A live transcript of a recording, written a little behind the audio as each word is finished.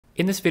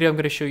In this video, I'm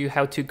going to show you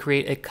how to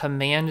create a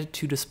command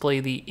to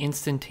display the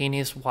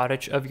instantaneous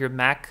wattage of your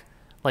Mac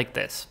like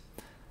this.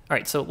 All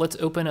right, so let's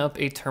open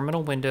up a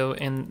terminal window,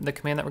 and the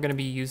command that we're going to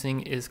be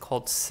using is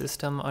called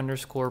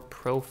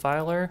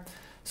system_profiler.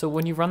 So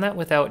when you run that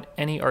without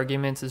any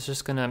arguments, it's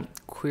just going to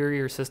query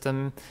your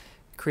system,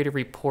 create a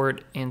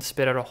report, and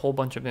spit out a whole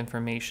bunch of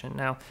information.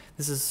 Now,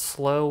 this is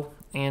slow,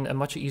 and a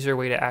much easier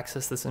way to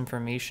access this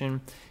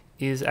information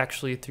is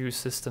actually through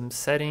System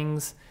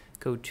Settings,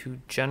 go to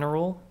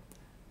General,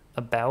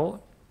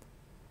 About,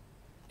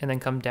 and then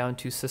come down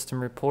to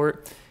System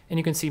Report. And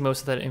you can see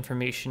most of that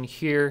information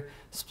here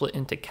split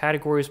into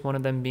categories, one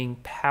of them being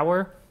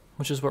power,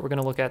 which is what we're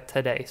going to look at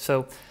today.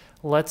 So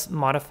let's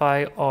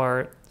modify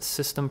our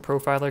system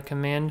profiler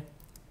command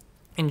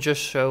and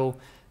just show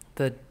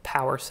the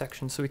power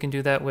section. So we can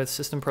do that with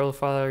system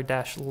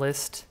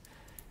profiler-list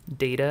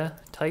data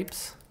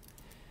types.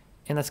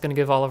 And that's going to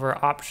give all of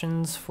our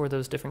options for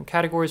those different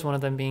categories, one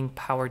of them being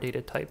power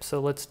data type. So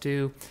let's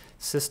do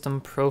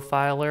system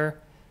profiler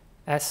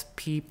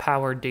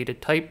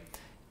SPPowerDataType,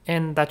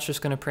 and that's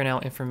just going to print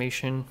out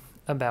information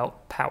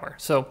about power.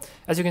 So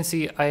as you can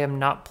see, I am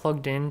not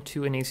plugged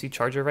into an AC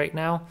charger right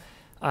now.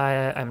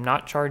 I'm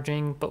not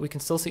charging, but we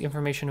can still see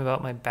information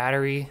about my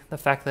battery, the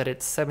fact that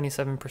it's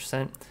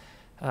 77%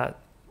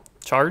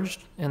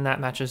 charged, and that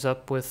matches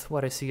up with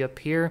what I see up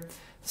here.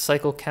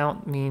 Cycle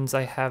count means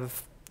I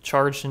have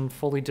charged and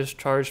fully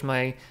discharged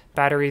my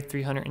battery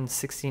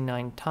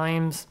 369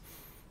 times.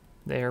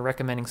 They're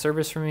recommending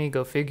service for me,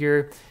 go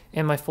figure.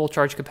 And my full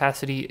charge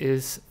capacity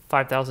is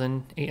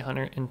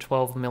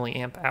 5,812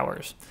 milliamp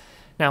hours.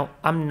 Now,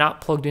 I'm not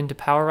plugged into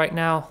power right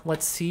now.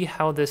 Let's see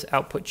how this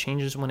output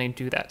changes when I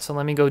do that. So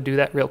let me go do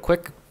that real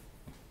quick.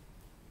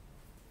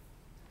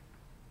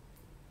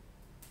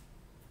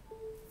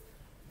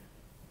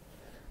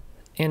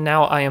 And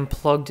now I am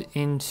plugged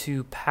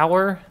into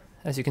power,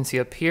 as you can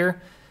see up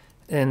here.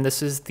 And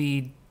this is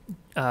the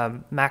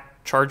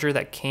Mac charger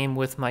that came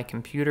with my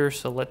computer.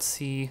 So let's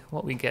see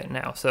what we get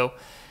now. So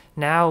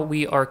now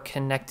we are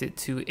connected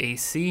to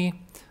AC.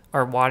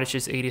 Our wattage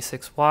is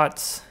 86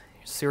 watts,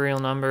 serial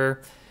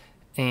number,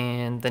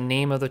 and the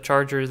name of the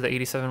charger is the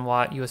 87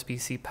 watt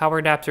USB-C power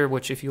adapter,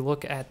 which if you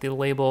look at the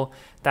label,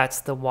 that's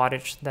the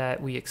wattage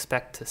that we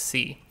expect to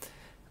see.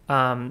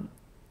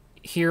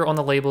 Here on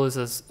the label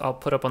is, I'll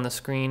put up on the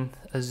screen,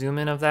 a zoom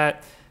in of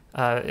that.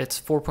 It's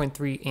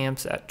 4.3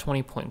 amps at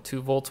 20.2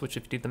 volts, which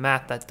if you do the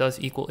math, that does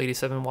equal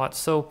 87 watts.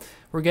 So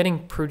we're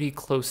getting pretty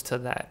close to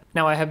that.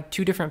 Now I have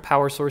two different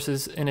power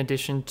sources in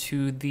addition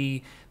to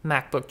the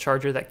MacBook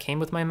charger that came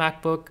with my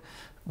MacBook.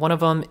 One of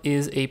them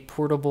is a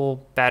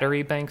portable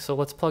battery bank. So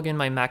let's plug in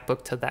my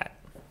MacBook to that.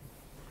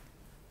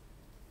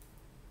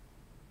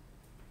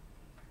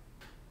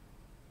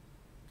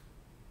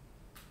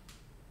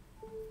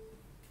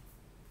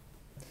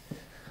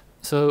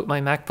 So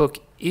my MacBook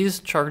is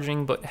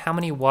charging, but how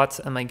many watts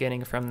am I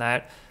getting from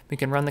that? We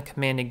can run the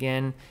command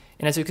again.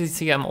 And as you can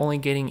see, I'm only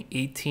getting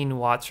 18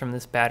 watts from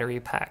this battery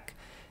pack.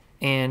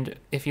 And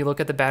if you look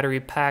at the battery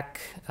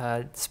pack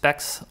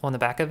specs on the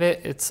back of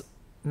it, it's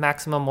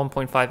maximum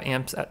 1.5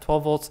 amps at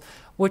 12 volts,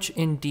 which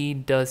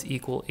indeed does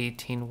equal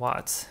 18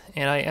 watts.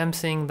 And I am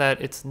seeing that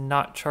it's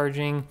not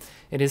charging.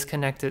 It is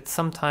connected.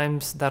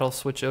 Sometimes that'll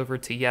switch over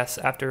to yes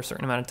after a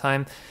certain amount of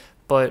time.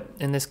 But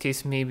in this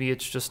case, maybe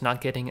it's just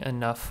not getting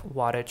enough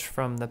wattage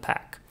from the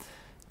pack.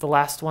 The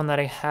last one that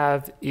I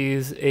have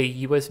is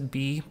a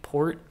USB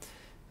port,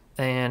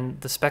 and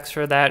the specs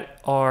for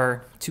that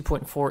are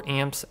 2.4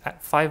 amps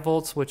at 5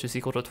 volts, which is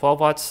equal to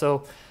 12 watts.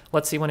 So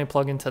let's see when I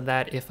plug into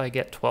that if I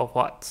get 12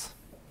 watts.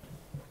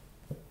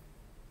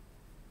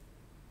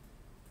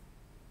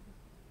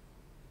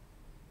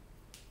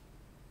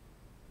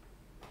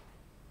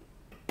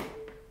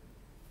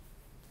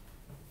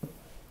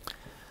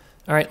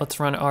 All right, let's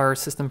run our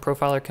system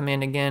profiler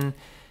command again,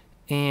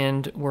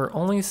 and we're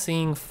only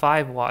seeing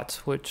 5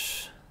 watts,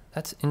 which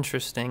that's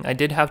interesting. I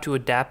did have to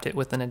adapt it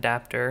with an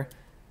adapter,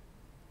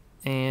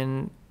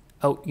 and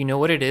oh, you know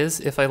what it is?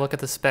 If I look at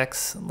the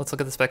specs, let's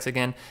look at the specs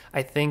again.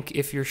 I think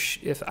if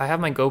I have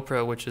my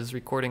GoPro, which is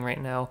recording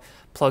right now,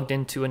 plugged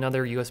into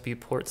another USB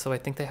port, so I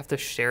think they have to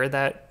share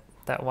that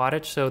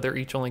wattage, so they're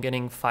each only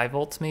getting 5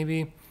 volts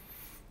maybe.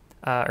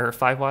 Or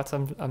 5 watts,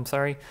 I'm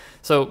sorry.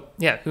 So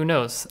yeah, who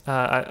knows?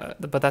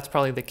 But that's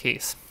probably the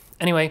case.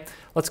 Anyway,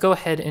 let's go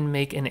ahead and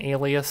make an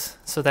alias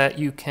so that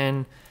you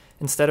can,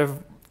 instead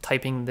of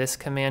typing this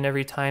command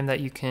every time, that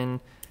you can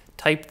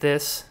type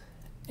this,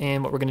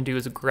 and what we're going to do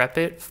is grep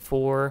it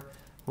for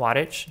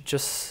wattage,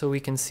 just so we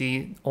can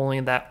see only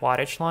that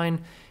wattage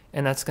line,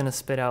 and that's going to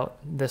spit out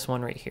this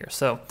one right here.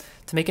 So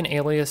to make an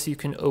alias, you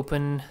can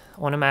open,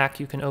 on a Mac,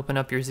 you can open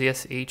up your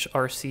ZSH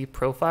RC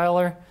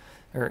profiler,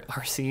 or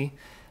RC,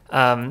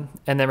 and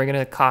then we're going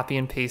to copy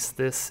and paste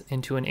this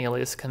into an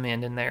alias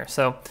command in there.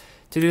 So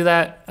to do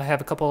that, I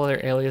have a couple other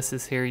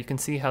aliases here. You can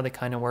see how they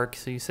kind of work.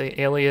 So you say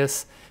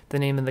alias, the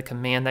name of the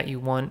command that you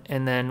want,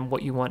 and then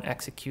what you want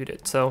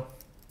executed. So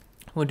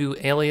we'll do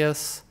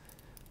alias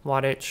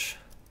wattage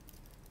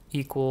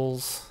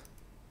equals,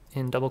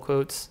 in double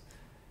quotes,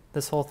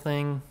 this whole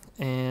thing,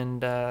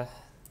 and I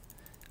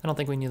don't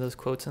think we need those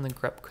quotes in the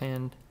grep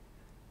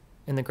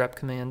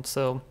command.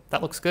 So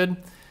that looks good.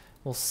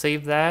 We'll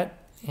save that.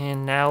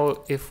 And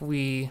now if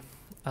we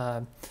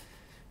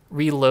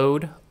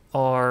reload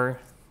our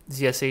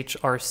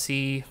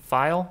ZSHRC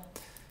file,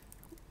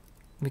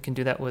 we can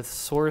do that with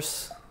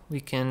source. We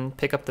can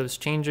pick up those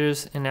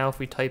changes, and now if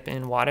we type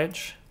in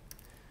wattage,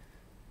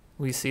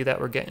 we see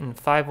that we're getting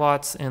 5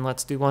 watts. And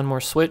let's do one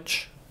more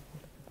switch.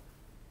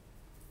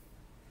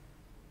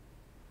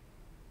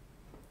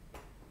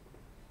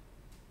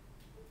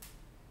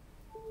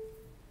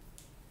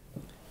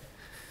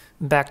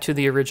 Back to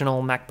the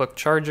original MacBook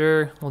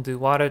charger, we'll do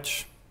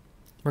wattage.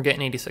 We're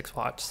getting 86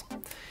 watts.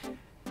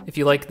 If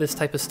you like this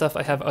type of stuff,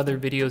 I have other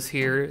videos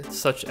here,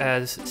 such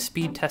as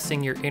speed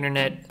testing your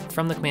internet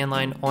from the command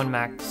line on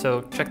Mac,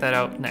 so check that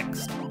out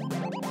next.